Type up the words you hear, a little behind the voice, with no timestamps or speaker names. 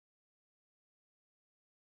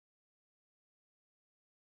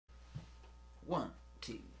1,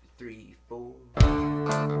 2, 3, 4.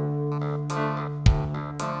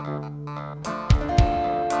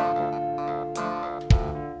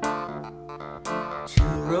 Two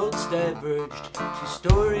roads diverged, two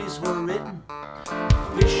stories were written.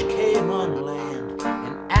 Fish came on land,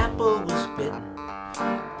 an apple was bitten.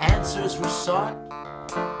 Answers were sought,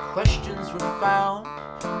 questions were found.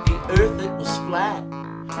 The earth, it was flat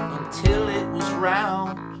until it was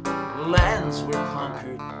round. Lands were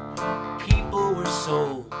conquered, people were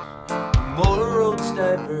sold. More roads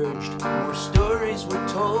diverged, more stories were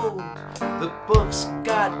told. The books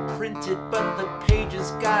got printed, but the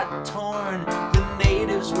pages got torn. The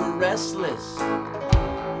natives were restless,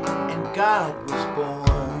 and God was born.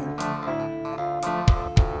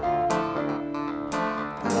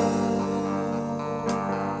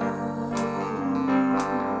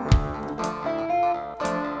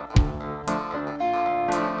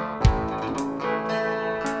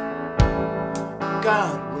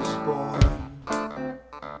 God was born.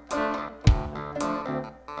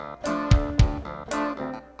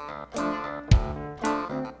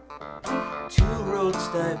 Two roads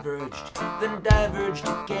diverged, then diverged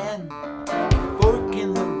again. A fork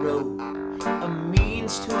in the road, a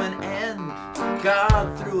means to an end.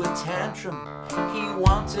 God threw a tantrum, he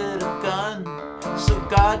wanted a gun. So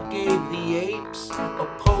God gave the apes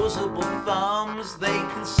opposable thumbs. They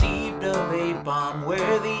conceived of a bomb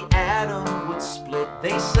where the atom would split.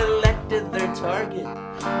 They selected their target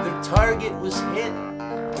was hit.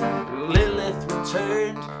 Lilith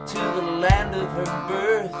returned to the land of her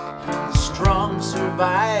birth. The strong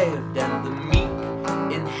survived and the meek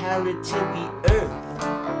inherited the earth.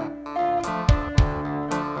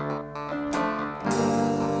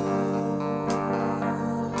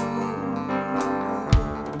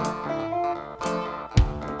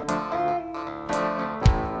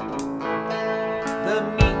 The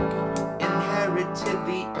meek inherited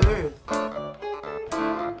the earth.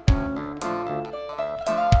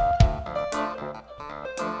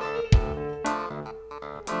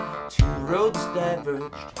 Two roads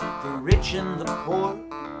diverged, the rich and the poor.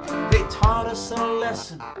 They taught us a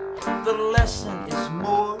lesson, the lesson is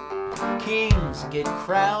more. Kings get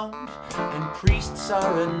crowned and priests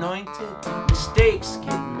are anointed. Mistakes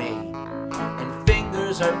get made and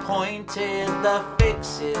fingers are pointed. The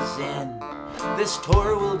fix is in. This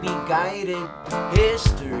tour will be guided.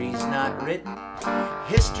 History's not written,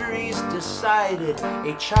 history's decided.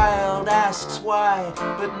 A child asks why,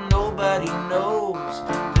 but nobody knows.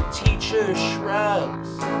 The teacher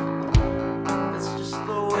shrugs. That's just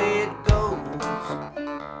the way it goes.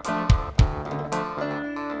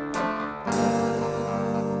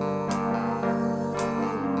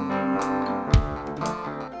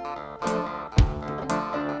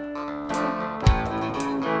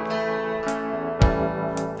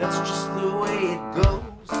 That's just the way it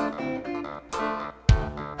goes.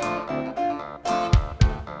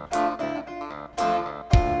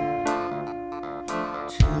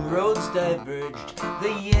 Two roads diverged,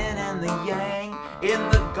 the yin and the yang. In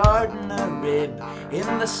the garden a rib, in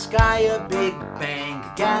the sky a big bang.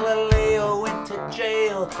 Galileo went to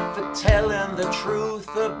jail for telling the truth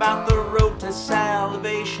about the road to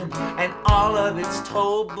salvation and all of its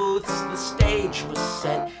toll booths. The stage was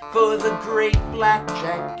set for the Great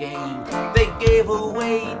Blackjack Game. They gave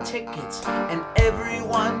away tickets and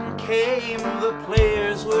everyone came. The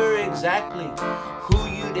players were exactly who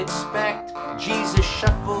you'd expect. Jesus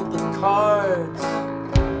shuffled the cards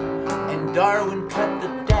and Darwin cut